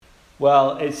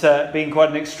Well, it's been quite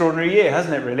an extraordinary year,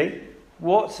 hasn't it, really?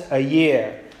 What a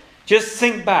year. Just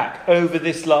think back over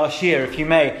this last year, if you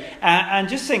may, and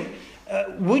just think,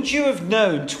 would you have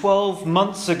known 12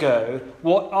 months ago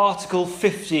what Article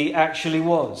 50 actually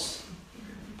was?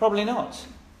 Probably not.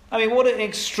 I mean, what an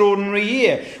extraordinary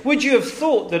year. Would you have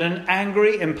thought that an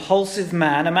angry, impulsive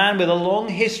man, a man with a long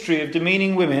history of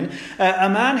demeaning women, a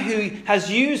man who has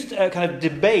used a kind of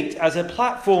debate as a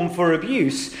platform for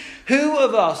abuse, who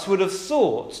of us would have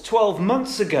thought 12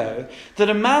 months ago that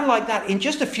a man like that in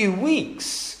just a few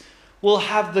weeks will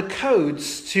have the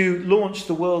codes to launch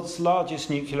the world's largest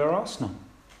nuclear arsenal?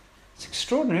 It's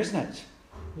extraordinary, isn't it?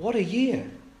 What a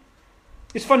year.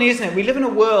 It's funny, isn't it? We live in a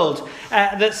world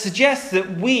that suggests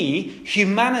that we,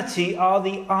 humanity, are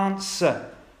the answer.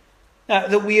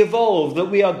 That we evolve, that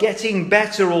we are getting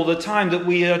better all the time, that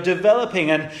we are developing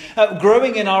and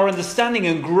growing in our understanding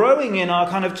and growing in our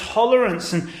kind of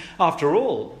tolerance. And after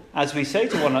all, as we say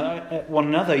to one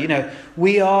another,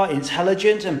 we are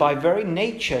intelligent and by very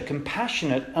nature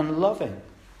compassionate and loving.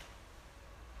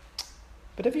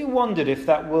 But have you wondered if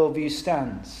that worldview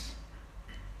stands?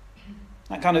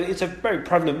 It's a very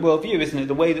prevalent worldview, isn't it?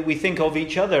 The way that we think of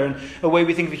each other and the way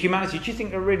we think of humanity. Do you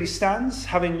think it really stands,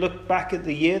 having looked back at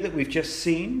the year that we've just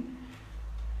seen?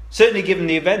 Certainly given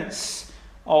the events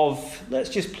of, let's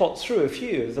just plot through a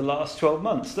few of the last 12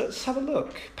 months. Let's have a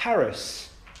look. Paris,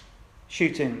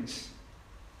 shootings.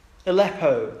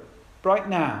 Aleppo, right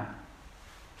now.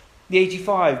 The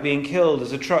 85 being killed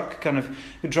as a truck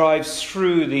drives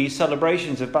through the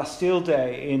celebrations of Bastille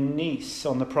Day in Nice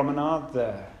on the promenade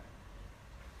there.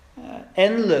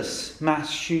 Endless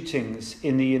mass shootings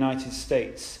in the United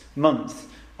States, month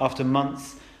after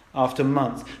month after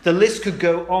month. The list could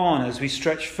go on as we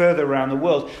stretch further around the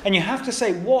world. And you have to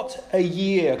say, what a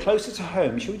year, closer to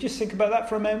home. Should we just think about that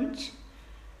for a moment?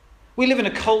 We live in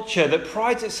a culture that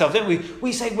prides itself, don't we?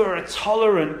 We say we're a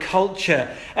tolerant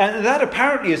culture. And that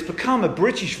apparently has become a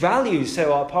British value,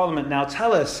 so our Parliament now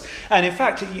tell us. And in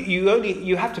fact,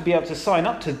 you have to be able to sign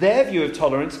up to their view of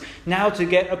tolerance now to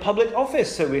get a public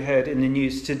office, so we heard in the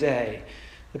news today.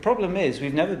 The problem is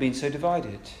we've never been so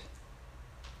divided.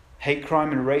 Hate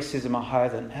crime and racism are higher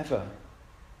than ever.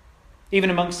 Even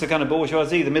amongst the kind of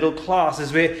bourgeoisie, the middle class,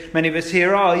 as many of us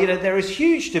here are, there is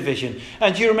huge division.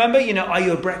 And do you remember, are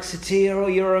you a Brexiteer or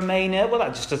you're a Remainer? Well,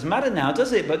 that just doesn't matter now,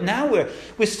 does it? But now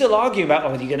we're still arguing about,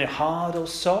 are you going to hard or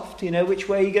soft? Which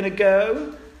way are you going to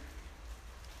go?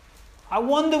 I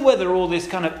wonder whether all this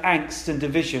kind of angst and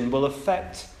division will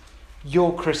affect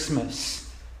your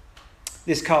Christmas.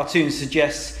 This cartoon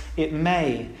suggests it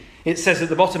may. It says at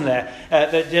the bottom there,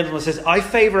 the gentleman says, I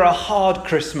favour a hard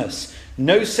Christmas.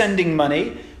 No sending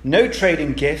money, no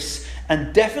trading gifts,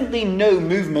 and definitely no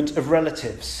movement of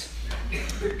relatives.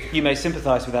 You may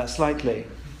sympathise with that slightly.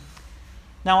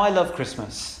 Now, I love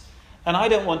Christmas, and I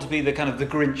don't want to be the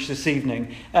Grinch this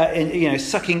evening,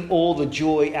 sucking all the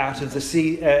joy out of the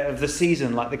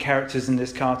season like the characters in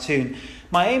this cartoon.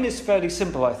 My aim is fairly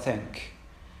simple, I think.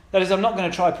 That is, I'm not going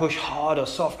to try push hard or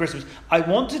soft Christmas. I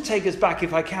want to take us back,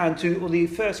 if I can, to the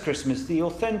first Christmas, the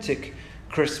authentic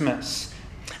Christmas.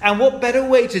 And what better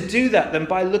way to do that than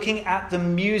by looking at the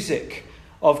music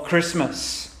of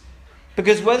Christmas?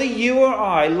 Because whether you or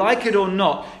I like it or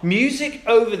not, music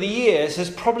over the years has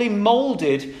probably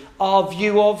moulded our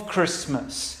view of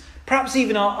Christmas. Perhaps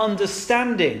even our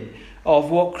understanding of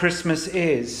what Christmas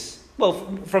is.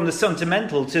 Well, from the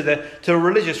sentimental to the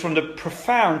religious, from the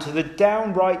profound to the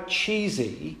downright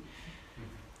cheesy,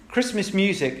 Christmas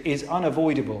music is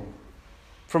unavoidable.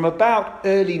 From about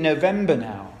early November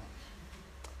now,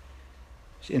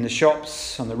 in the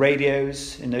shops, on the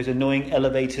radios, in those annoying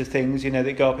elevator things,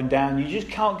 that go up and down. You just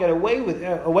can't get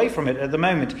away from it at the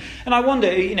moment. And I wonder,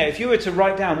 if you were to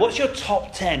write down, what's your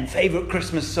top 10 favourite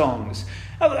Christmas songs?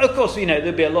 Of course,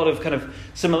 there'd be a lot of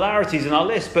similarities in our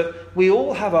list, but we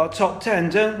all have our top 10,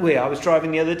 don't we? I was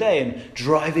driving the other day and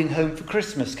Driving Home for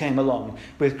Christmas came along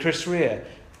with Chris Rea.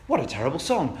 What a terrible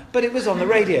song. But it was on the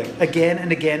radio again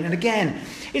and again and again.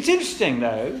 It's interesting,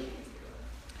 though,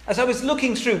 as I was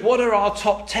looking through, what are our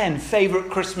top 10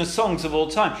 favourite Christmas songs of all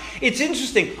time? It's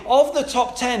interesting. Of the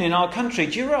top 10 in our country,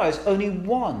 do you realise only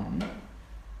one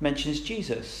mentions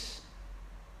Jesus?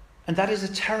 And that is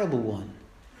a terrible one.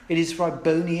 It is by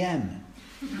Boney M.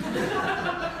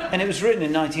 And it was written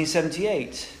in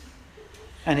 1978.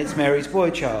 And it's Mary's Boy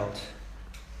Child.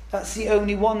 That's the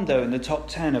only one, though, in the top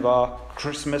 10 of our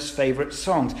Christmas favourite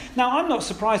songs. Now, I'm not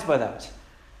surprised by that.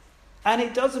 And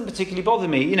it doesn't particularly bother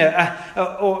me,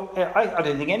 I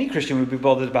don't think any Christian would be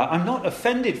bothered about. I'm not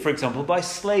offended, for example, by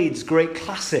Slade's great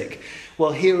classic,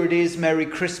 well, here it is, Merry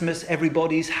Christmas,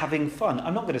 everybody's having fun.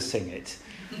 I'm not going to sing it.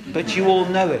 but you all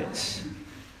know it.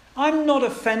 I'm not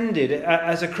offended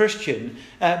as a Christian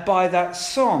by that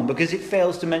song because it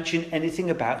fails to mention anything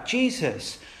about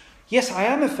Jesus. Yes, I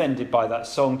am offended by that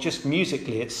song, just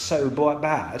musically, it's so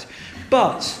bad.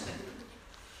 But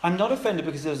I'm not offended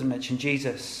because it doesn't mention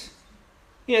Jesus.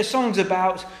 You know, songs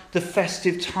about the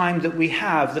festive time that we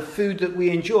have, the food that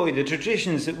we enjoy, the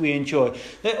traditions that we enjoy.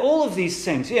 All of these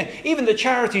things, even the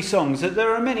charity songs, that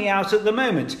there are many out at the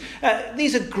moment.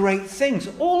 These are great things.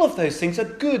 All of those things are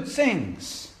good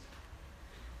things.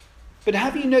 But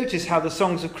have you noticed how the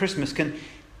songs of Christmas can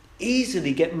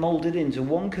easily get moulded into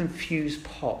one confused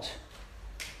pot,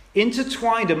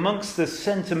 intertwined amongst the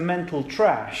sentimental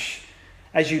trash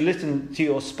as you listen to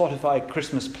your Spotify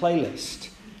Christmas playlist?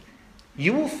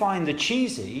 You will find the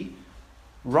cheesy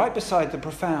right beside the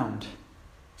profound.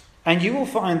 And you will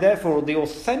find, therefore, the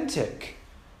authentic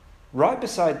right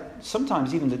beside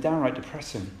sometimes even the downright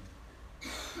depressing.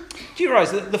 Do you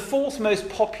realise that the fourth most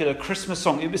popular Christmas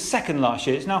song, it was second last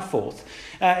year, it's now fourth.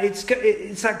 It's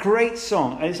that great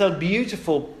song, and it's a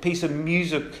beautiful piece of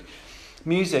music,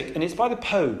 and it's by the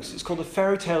Pogues. It's called The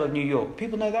Fairy Tale of New York.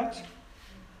 People know that?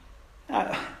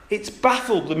 It's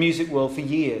baffled the music world for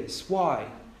years. Why?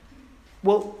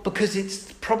 Well, because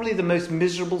it's probably the most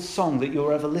miserable song that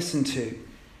you'll ever listen to.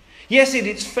 Yes,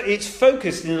 it's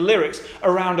focused in the lyrics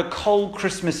around a cold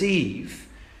Christmas Eve,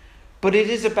 but it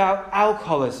is about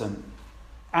alcoholism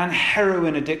and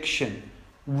heroin addiction,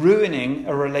 ruining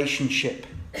a relationship.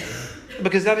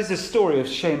 Because that is the story of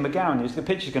Shane McGowan. The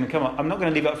picture's going to come up. I'm not going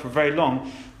to leave it up for very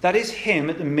long. That is him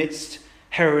at the midst of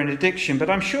heroin addiction. But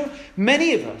I'm sure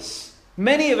many of us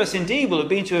indeed will have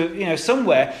been to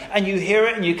somewhere, and you hear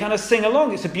it and you kind of sing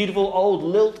along. It's a beautiful old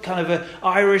lilt kind of an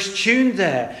Irish tune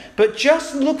there. But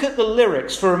just look at the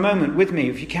lyrics for a moment with me,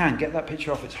 if you can. Get that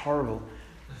picture off. It's horrible.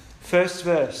 First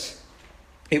verse.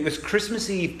 It was Christmas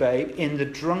Eve, babe, in the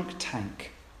drunk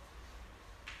tank.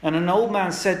 And an old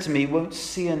man said to me, won't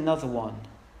see another one.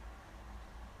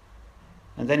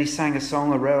 And then he sang a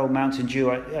song, a rare old mountain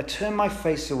dew. I turned my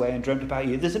face away and dreamt about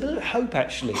you. There's a bit of hope,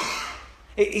 actually.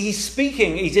 He's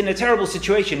speaking, he's in a terrible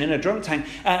situation in a drunk tank.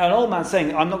 And an old man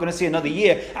saying, I'm not going to see another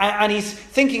year. And he's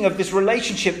thinking of this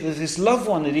relationship, this loved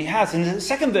one that he has. And the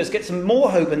second verse gets some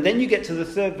more hope. And then you get to the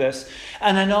third verse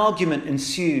and an argument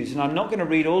ensues. And I'm not going to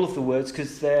read all of the words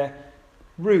because they're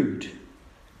rude.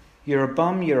 You're a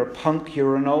bum, you're a punk,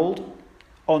 you're an old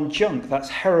on junk, that's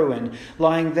heroin,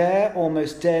 lying there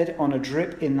almost dead on a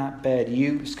drip in that bed.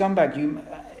 You scumbag, you...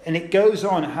 And it goes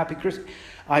on, Happy Christmas.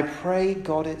 I pray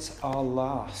God it's our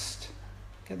last.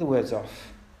 Get the words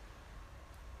off.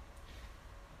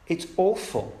 It's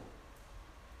awful.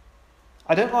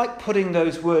 I don't like putting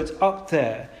those words up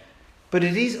there, but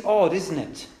it is odd, isn't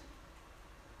it?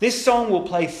 This song will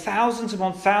play thousands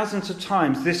upon thousands of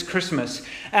times this Christmas,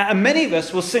 and many of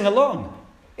us will sing along.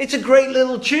 It's a great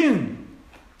little tune.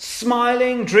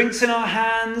 Smiling, drinks in our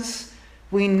hands.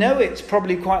 We know it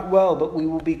probably quite well, but we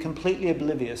will be completely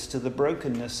oblivious to the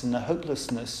brokenness and the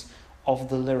hopelessness of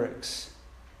the lyrics.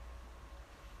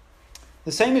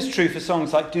 The same is true for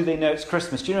songs like Do They Know It's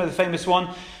Christmas? Do you know the famous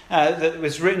one that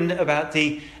was written about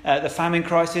the famine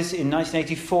crisis in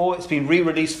 1984? It's been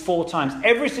re-released 4 times.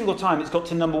 Every single time it's got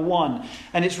to number 1.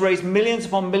 And it's raised millions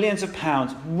upon millions of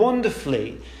pounds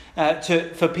wonderfully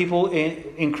for people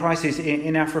in crisis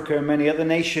in Africa and many other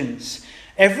nations.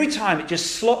 Every time it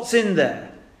just slots in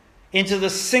there into the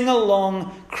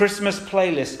sing-along Christmas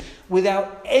playlist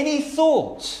without any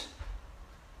thought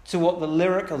to what the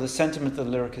lyric or the sentiment of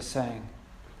the lyric is saying.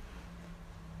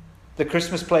 The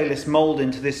Christmas playlist mould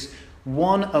into this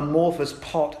one amorphous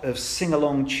pot of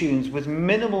sing-along tunes with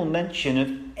minimal mention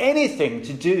of anything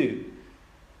to do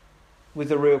with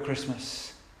the real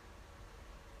Christmas.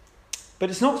 But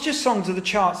it's not just songs of the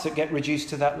charts that get reduced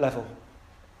to that level.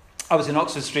 I was in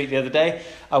Oxford Street the other day.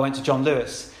 I went to John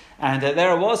Lewis. And there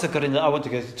I was. I wanted to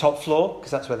go to the top floor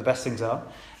because that's where the best things are.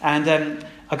 And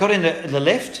I got in the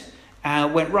lift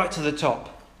and went right to the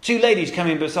top. 2 ladies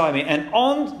coming beside me. And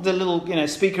on the little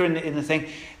speaker in the thing,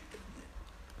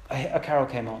 a carol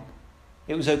came on.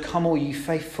 It was O Come All Ye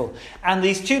Faithful. And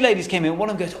these 2 ladies came in. One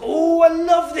of them goes, oh, I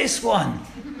love this one.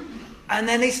 And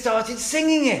then they started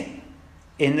singing it.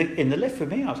 In the lift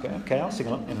with me. I was going, okay, I'll sing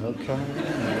along.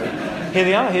 Here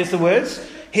they are, here's the words.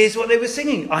 Here's what they were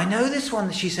singing. I know this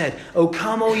one, she said. O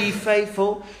come, all ye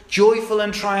faithful, joyful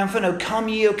and triumphant. O come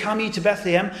ye to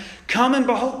Bethlehem. Come and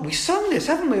behold. We sung this,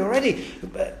 haven't we already?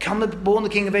 Come, born the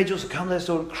King of Angels. Come, there's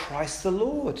Lord Christ the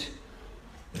Lord.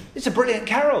 It's a brilliant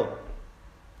carol.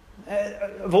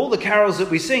 Of all the carols that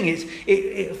we sing,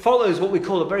 it follows what we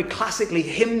call a very classically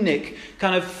hymnic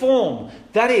kind of form.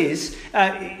 That is,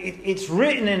 it's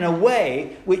written in a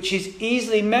way which is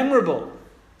easily memorable.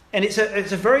 And it's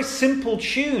a very simple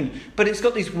tune, but it's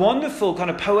got these wonderful kind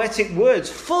of poetic words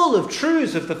full of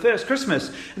truths of the first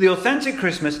Christmas, the authentic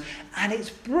Christmas, and it's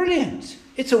brilliant.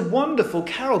 It's a wonderful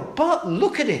carol, but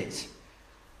look at it.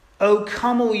 "O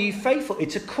come all ye faithful."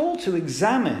 It's a call to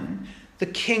examine the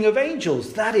King of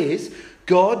Angels. That is,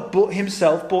 God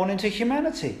himself born into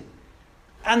humanity.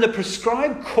 And the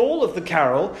prescribed call of the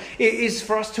carol is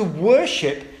for us to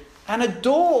worship and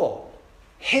adore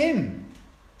him.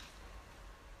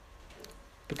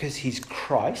 Because he's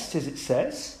Christ, as it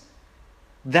says.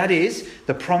 That is,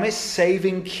 the promised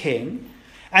saving King,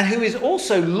 and who is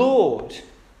also Lord,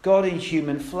 God in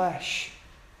human flesh.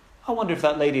 I wonder if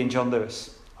that lady in John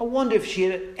Lewis, I wonder if she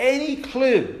had any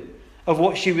clue of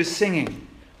what she was singing.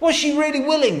 Was she really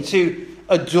willing to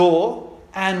adore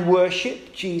and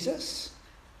worship Jesus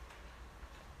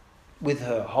with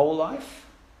her whole life?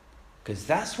 Because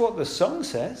that's what the song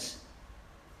says.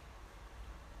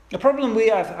 The problem we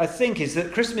have, I think, is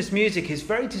that Christmas music is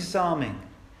very disarming.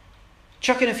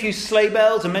 Chuck in a few sleigh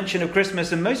bells, a mention of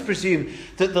Christmas, and most presume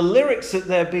that the lyrics that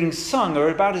they're being sung are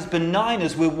about as benign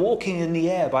as "We're Walking in the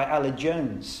Air" by Aled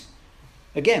Jones.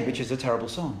 Again, which is a terrible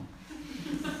song.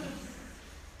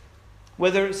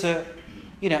 Whether it's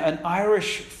an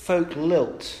Irish folk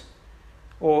lilt,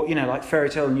 or, like Fairy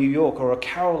Tale New York, or a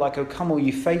carol like "O Come All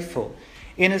Ye Faithful,"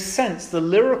 in a sense, the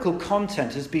lyrical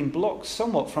content has been blocked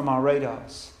somewhat from our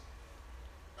radars.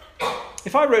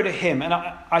 If I wrote a hymn, and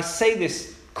I say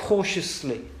this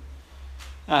cautiously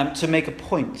to make a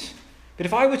point, but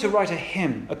if I were to write a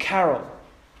hymn, a carol,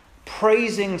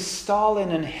 praising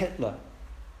Stalin and Hitler,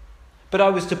 but I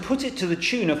was to put it to the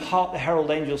tune of "Hark the Herald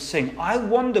Angels Sing," I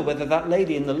wonder whether that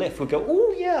lady in the lift would go,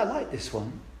 "Oh yeah, I like this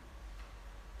one."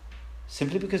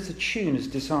 Simply because the tune has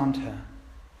disarmed her.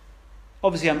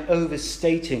 Obviously, I'm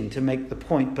overstating to make the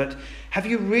point, but have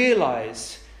you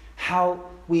realised how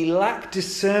we lack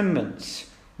discernment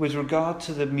with regard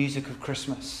to the music of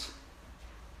Christmas?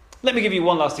 Let me give you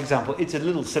one last example. It's a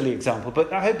little silly example,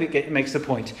 but I hope it makes the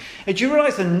point. Do you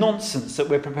realise the nonsense that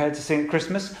we're prepared to sing at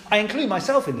Christmas? I include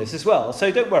myself in this as well, so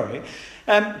don't worry.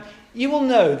 You will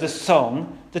know the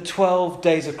song, "The 12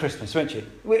 Days of Christmas," won't you?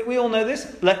 We all know this.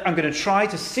 I'm going to try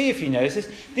to see if you know this.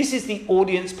 This is the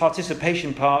audience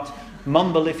participation part.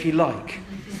 Mumble if you like.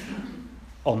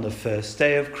 "On the first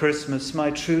day of Christmas,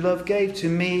 my true love gave to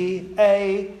me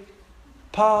a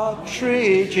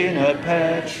partridge in a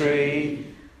pear tree."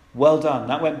 Well done.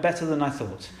 That went better than I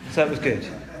thought. So that was good.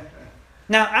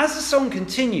 Now, as the song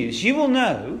continues, you will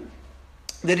know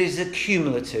that it is a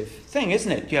cumulative thing,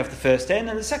 isn't it? You have the first day and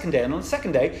then the second day. And on the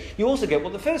second day, you also get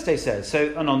what the first day says.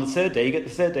 And on the third day, you get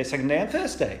the third day, second day, and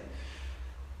first day.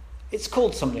 It's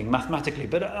called something mathematically,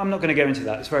 but I'm not going to go into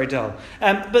that. It's very dull.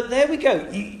 But there we go.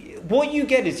 What you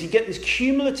get is you get this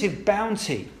cumulative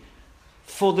bounty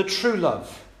for the true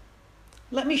love.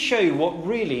 Let me show you what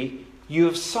really you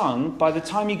have sung by the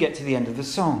time you get to the end of the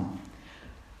song.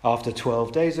 "After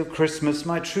 12 days of Christmas,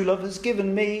 my true love has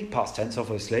given me," past tense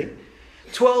obviously,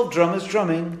 12 drummers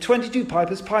drumming, 22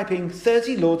 pipers piping,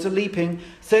 30 lords are leaping,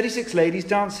 36 ladies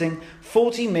dancing,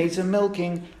 40 maids are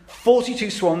milking, 42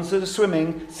 swans that are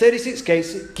swimming, 36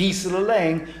 geese that are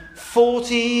laying,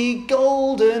 40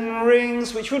 golden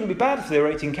rings," which wouldn't be bad if they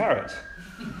were 18 carat.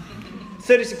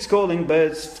 36 calling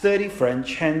birds, 30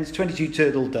 French hens, 22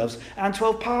 turtle doves, and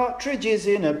 12 partridges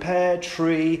in a pear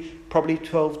tree. Probably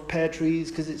 12 pear trees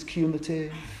because it's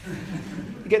cumulative.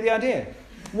 You get the idea?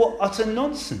 What utter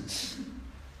nonsense.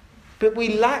 But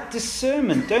we lack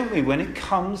discernment, don't we, when it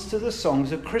comes to the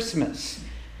songs of Christmas.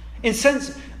 In a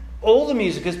sense, all the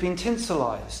music has been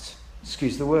tinselized.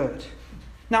 Excuse the word.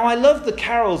 Now, I love the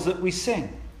carols that we sing.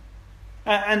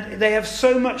 And they have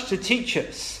so much to teach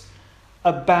us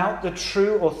about the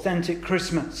true, authentic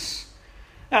Christmas.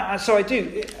 So I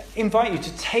do invite you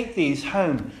to take these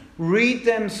home, read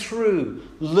them through,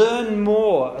 learn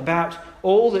more about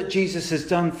all that Jesus has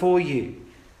done for you.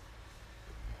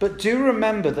 But do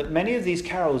remember that many of these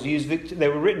carols they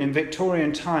were written in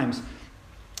Victorian times,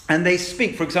 and they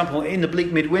speak, for example, in the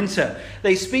bleak midwinter,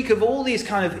 they speak of all these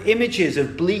kind of images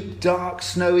of bleak, dark,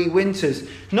 snowy winters.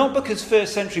 Not because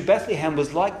first century Bethlehem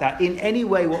was like that in any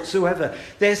way whatsoever.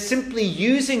 They're simply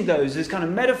using those as kind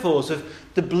of metaphors of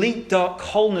the bleak, dark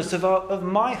coldness of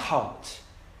my heart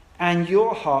and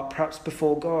your heart, perhaps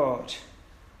before God.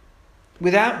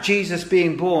 Without Jesus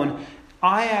being born,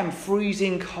 I am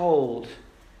freezing cold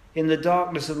in the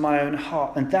darkness of my own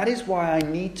heart. And that is why I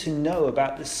need to know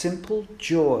about the simple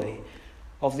joy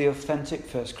of the authentic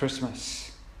first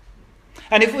Christmas.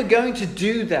 And if we're going to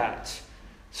do that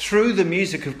through the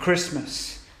music of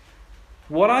Christmas,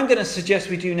 what I'm going to suggest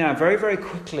we do now, very, very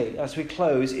quickly as we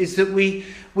close, is that we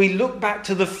look back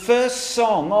to the first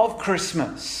song of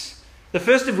Christmas. The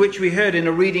first of which we heard in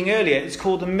a reading earlier. It's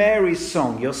called the Mary's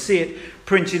Song. You'll see it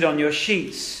printed on your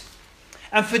sheets.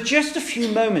 And for just a few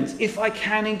moments, if I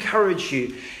can encourage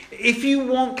you, if you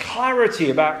want clarity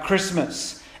about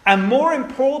Christmas, and more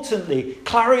importantly,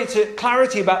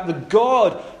 clarity about the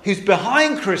God who's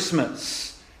behind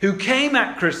Christmas, who came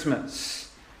at Christmas,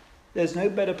 there's no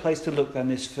better place to look than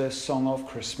this first song of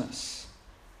Christmas.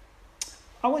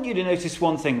 I want you to notice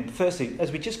one thing. Firstly,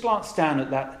 as we just glance down at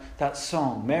that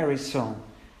song, Mary's Song.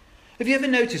 Have you ever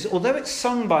noticed, although it's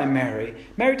sung by Mary,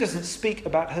 Mary doesn't speak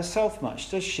about herself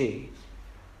much, does she?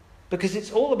 Because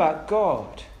it's all about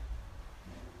God.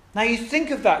 Now you think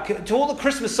of that, to all the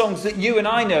Christmas songs that you and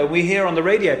I know, we hear on the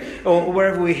radio or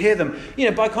wherever we hear them.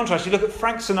 By contrast, you look at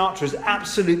Frank Sinatra's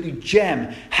absolutely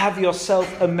gem, Have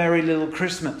Yourself a Merry Little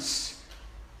Christmas.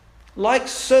 Like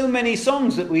so many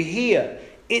songs that we hear,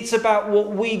 it's about what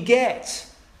we get.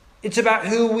 It's about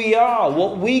who we are,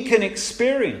 what we can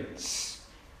experience.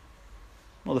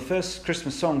 Well, the first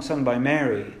Christmas song sung by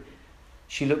Mary,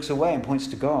 she looks away and points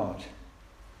to God.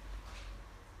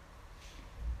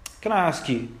 Can I ask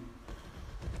you,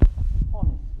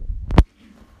 honestly,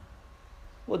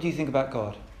 what do you think about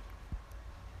God?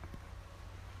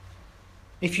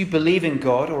 If you believe in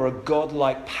God or a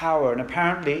God-like power, and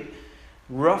apparently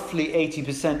roughly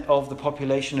 80% of the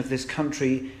population of this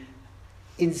country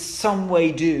in some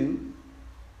way do,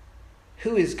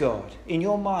 who is God in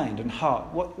your mind and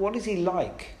heart? What is he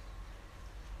like?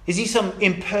 Is he some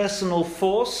impersonal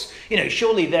force?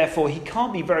 Surely, therefore, he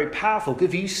can't be very powerful.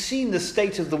 Have you seen the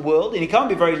state of the world? And he can't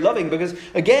be very loving because,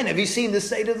 again, have you seen the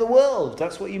state of the world?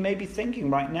 That's what you may be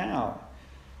thinking right now.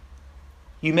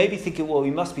 You may be thinking, well, he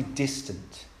must be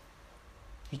distant.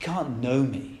 He can't know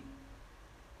me.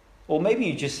 Or maybe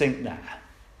you just think, nah,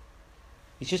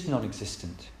 he's just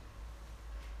non-existent.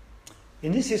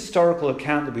 In this historical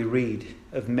account that we read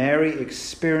of Mary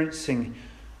experiencing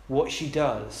what she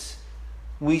does,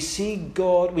 we see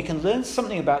God, we can learn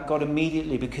something about God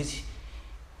immediately because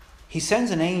he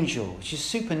sends an angel, which is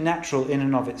supernatural in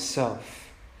and of itself.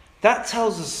 That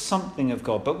tells us something of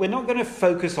God, but we're not going to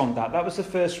focus on that. That was the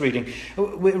first reading.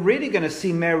 We're really going to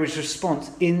see Mary's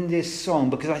response in this song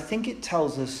because I think it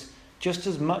tells us just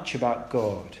as much about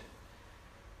God.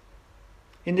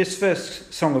 In this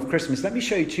first song of Christmas, let me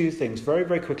show you two things very,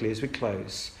 very quickly as we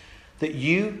close that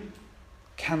you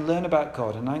can learn about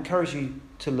God, and I encourage you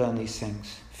to learn these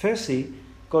things. Firstly,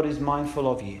 God is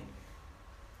mindful of you.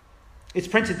 It's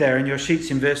printed there in your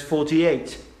sheets in verse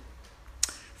 48.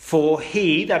 For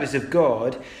he, that is of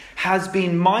God, has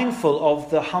been mindful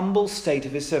of the humble state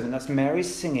of his servant. That's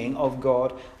Mary's singing of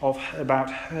God,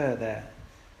 about her there.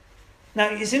 Now,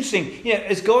 it's interesting,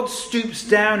 as God stoops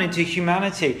down into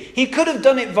humanity, he could have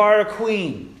done it via a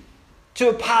queen, to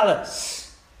a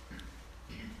palace.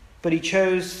 But he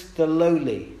chose the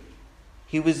lowly.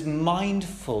 He was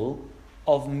mindful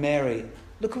of Mary.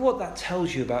 Look at what that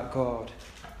tells you about God.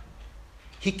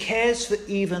 He cares for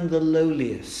even the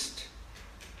lowliest.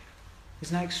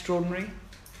 Isn't that extraordinary?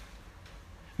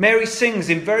 Mary sings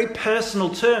in very personal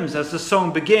terms as the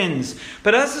song begins.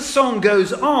 But as the song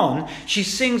goes on, she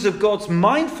sings of God's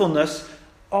mindfulness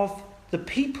of the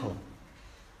people.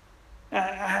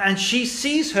 And she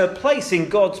sees her place in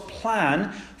God's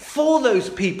plan for those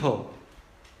people.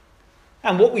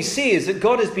 And what we see is that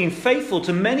God has been faithful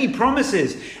to many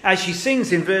promises, as she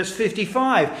sings in verse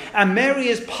 55. And Mary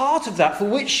is part of that, for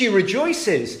which she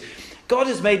rejoices. God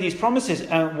has made these promises,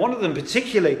 and one of them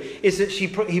particularly is that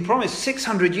he promised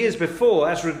 600 years before,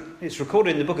 as it's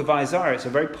recorded in the book of Isaiah. It's a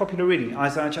very popular reading,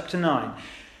 Isaiah chapter 9.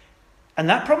 And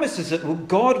that promise is that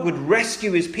God would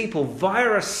rescue his people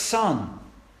via a son.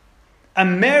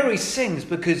 And Mary sings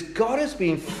because God has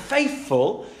been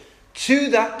faithful to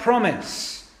that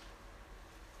promise.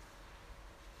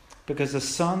 Because the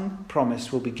son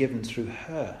promise will be given through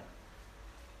her.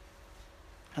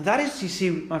 And that is, you see,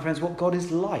 my friends, what God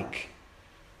is like.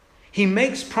 He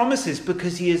makes promises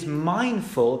because he is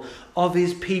mindful of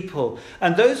his people.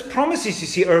 And those promises, you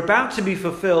see, are about to be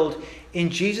fulfilled in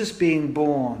Jesus being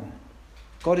born.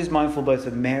 God is mindful both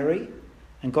of Mary,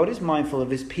 and God is mindful of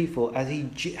his people as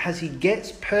he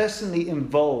gets personally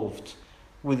involved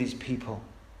with his people.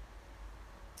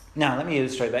 Now, let me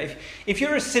illustrate that. If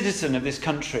you're a citizen of this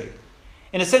country,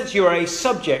 in a sense you're a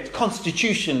subject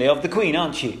constitutionally of the Queen,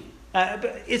 aren't you?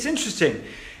 But it's interesting.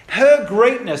 Her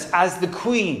greatness as the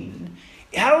Queen,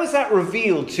 how is that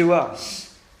revealed to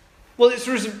us? Well, it's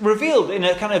revealed in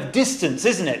a kind of distance,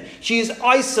 isn't it? She is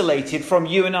isolated from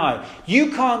you and I. You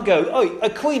can't go, oh,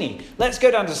 Queenie, let's go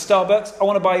down to Starbucks. I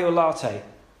want to buy you a latte.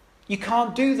 You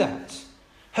can't do that.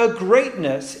 Her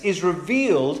greatness is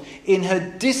revealed in her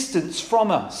distance from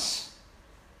us.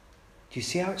 Do you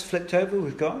see how it's flipped over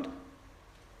with God?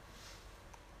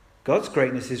 God's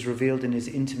greatness is revealed in his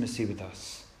intimacy with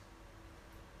us.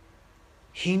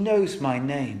 He knows my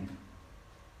name,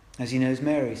 as he knows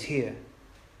Mary's here.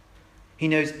 He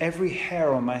knows every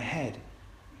hair on my head.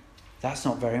 That's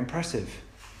not very impressive.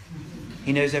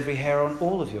 He knows every hair on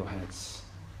all of your heads.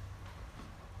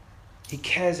 He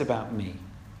cares about me.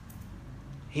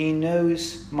 He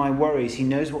knows my worries. He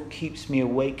knows what keeps me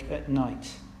awake at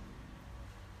night.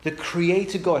 The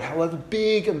Creator God, however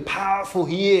big and powerful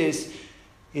he is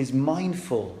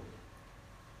mindful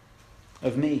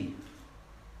of me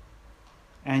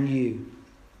and you.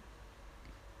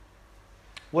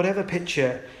 Whatever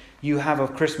picture you have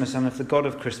of Christmas and of the God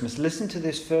of Christmas, listen to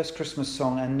this first Christmas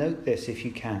song and note this if you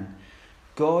can.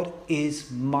 God is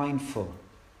mindful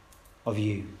of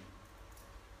you.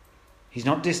 He's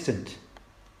not distant.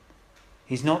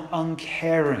 He's not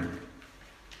uncaring.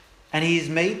 And he has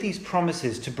made these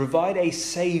promises to provide a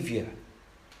saviour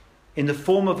in the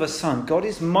form of a son. God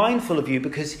is mindful of you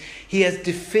because he has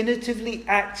definitively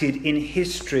acted in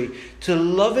history to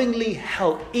lovingly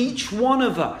help each one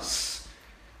of us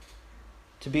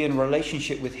to be in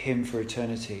relationship with him for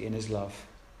eternity in his love.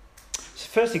 So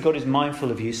firstly, God is mindful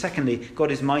of you. Secondly,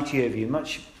 God is mighty over you.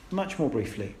 Much more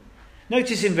briefly.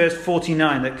 Notice in verse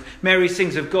 49 that Mary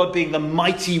sings of God being the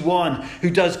mighty one who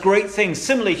does great things.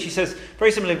 Similarly, she says,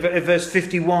 very similarly in verse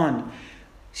 51.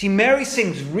 See, Mary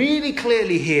sings really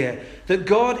clearly here that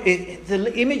God,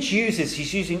 the image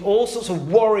she's using all sorts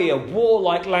of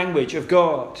warlike language of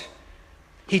God.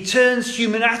 He turns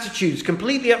human attitudes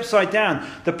completely upside down.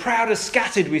 The proud are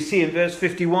scattered, we see in verse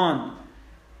 51.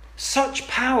 Such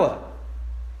power.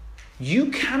 You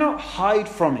cannot hide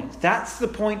from it. That's the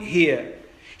point here.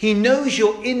 He knows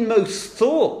your inmost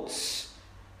thoughts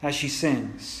as she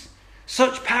sings.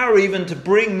 Such power even to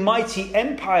bring mighty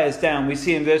empires down, we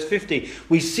see in verse 50.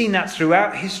 We've seen that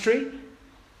throughout history.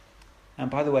 And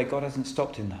by the way, God hasn't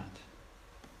stopped in that.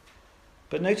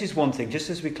 But notice one thing, just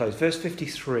as we close. Verse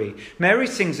 53. Mary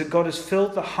sings that God has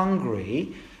filled the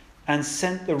hungry and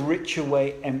sent the rich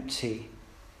away empty.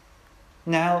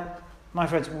 Now, my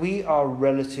friends, we are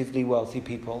relatively wealthy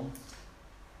people.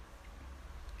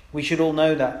 We should all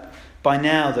know that by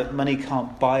now, that money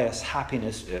can't buy us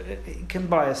happiness. It can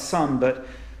buy us some, but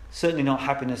certainly not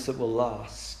happiness that will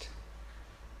last.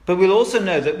 But we'll also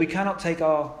know that we cannot take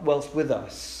our wealth with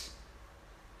us.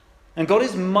 And God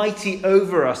is mighty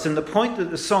over us. And the point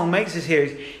that the song makes us here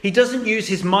is he doesn't use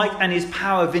his might and his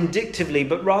power vindictively,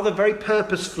 but rather very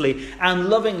purposefully and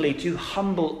lovingly to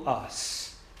humble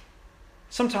us.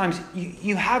 Sometimes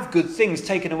you have good things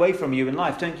taken away from you in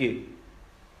life, don't you?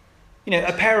 You know,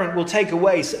 a parent will take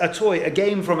away a toy, a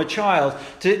game from a child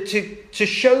to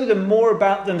show them more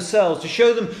about themselves, to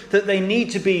show them that they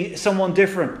need to be someone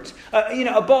different.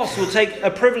 A boss will take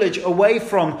a privilege away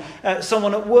from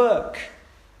someone at work.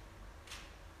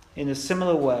 In a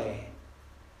similar way,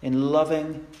 in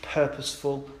loving,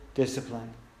 purposeful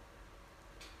discipline.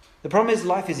 The problem is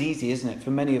life is easy, isn't it,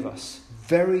 for many of us?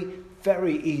 Very,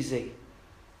 very easy.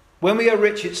 When we are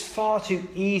rich, it's far too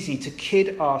easy to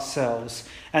kid ourselves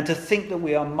and to think that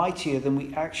we are mightier than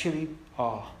we actually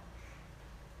are.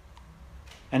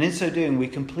 And in so doing, we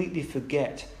completely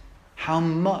forget how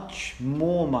much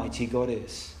more mighty God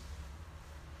is.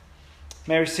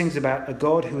 Mary sings about a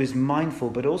God who is mindful,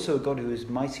 but also a God who is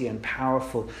mighty and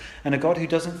powerful, and a God who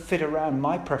doesn't fit around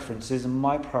my preferences and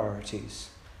my priorities,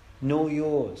 nor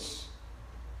yours.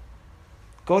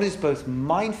 God is both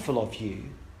mindful of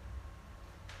you,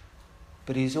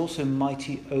 but he is also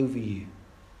mighty over you.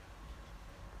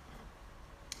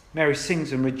 Mary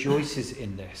sings and rejoices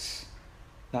in this,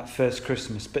 that first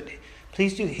Christmas. But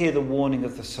please do hear the warning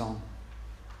of the song.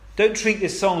 Don't treat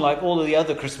this song like all of the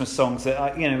other Christmas songs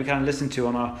that we kind of listen to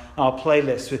on our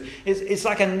playlist. It's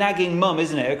like a nagging mum,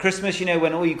 isn't it? At Christmas,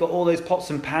 when you've got all those pots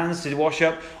and pans to wash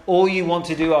up, all you want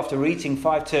to do after eating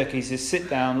 5 turkeys is sit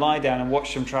down, lie down and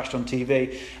watch some trash on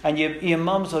TV. And your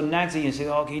mum sort of nags at you and says,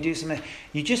 oh, can you do something?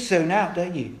 You just zone out,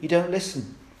 don't you? You don't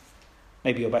listen.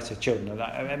 Maybe you're better children.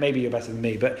 Maybe you're better than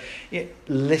me. But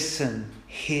listen,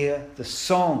 hear the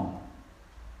song.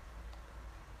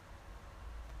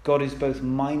 God is both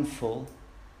mindful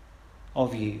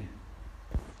of you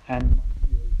and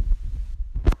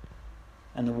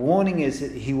the warning is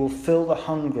that he will fill the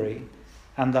hungry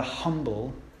and the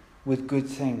humble with good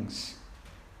things.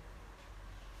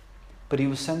 But he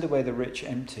will send away the rich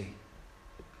empty.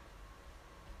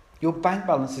 Your bank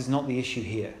balance is not the issue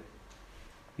here.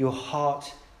 Your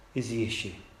heart is the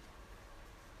issue.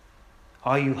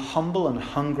 Are you humble and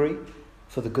hungry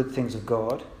for the good things of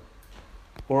God?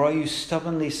 Or are you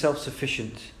stubbornly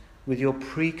self-sufficient with your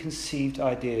preconceived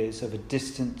ideas of a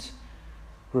distant,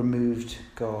 removed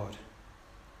God?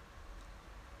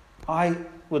 I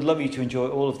would love you to enjoy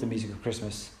all of the music of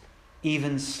Christmas,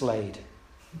 even Slade.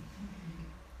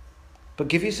 But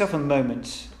give yourself a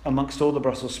moment amongst all the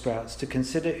Brussels sprouts to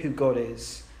consider who God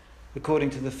is,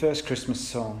 according to the first Christmas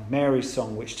song, Mary's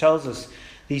song, which tells us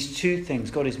these two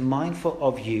things. God is mindful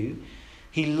of you.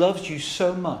 He loves you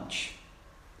so much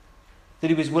that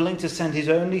he was willing to send his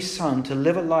only son to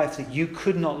live a life that you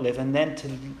could not live, and then to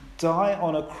die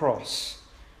on a cross,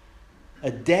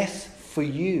 a death for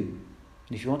you.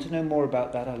 And if you want to know more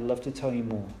about that, I'd love to tell you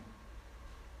more.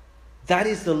 That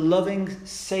is the loving,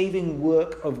 saving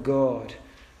work of God.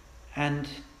 And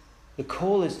the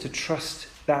call is to trust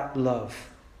that love.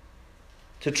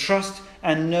 To trust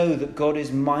and know that God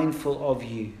is mindful of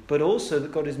you, but also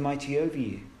that God is mighty over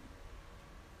you.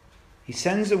 He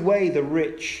sends away the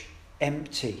rich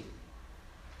empty.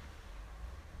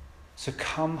 So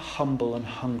come humble and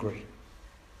hungry,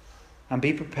 and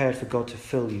be prepared for God to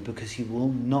fill you, because he will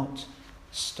not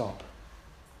stop.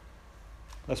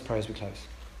 Let's pray as we close.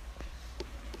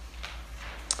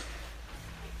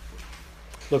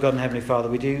 Lord God and Heavenly Father,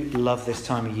 we do love this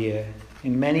time of year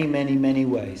in many, many, many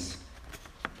ways.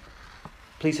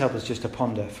 Please help us just to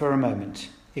ponder for a moment,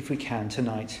 if we can,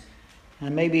 tonight,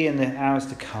 and maybe in the hours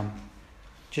to come,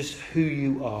 just who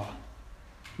you are.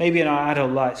 Maybe in our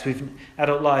adult lives,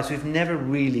 we've never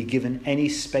really given any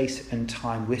space and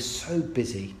time. We're so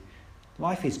busy.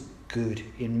 Life is good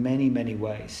in many, many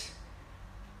ways.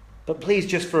 But please,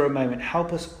 just for a moment,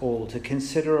 help us all to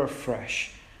consider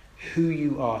afresh who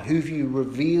you are, who you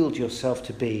revealed yourself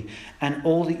to be, and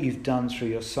all that you've done through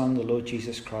your Son, the Lord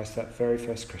Jesus Christ, that very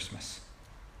first Christmas.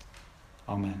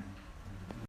 Amen.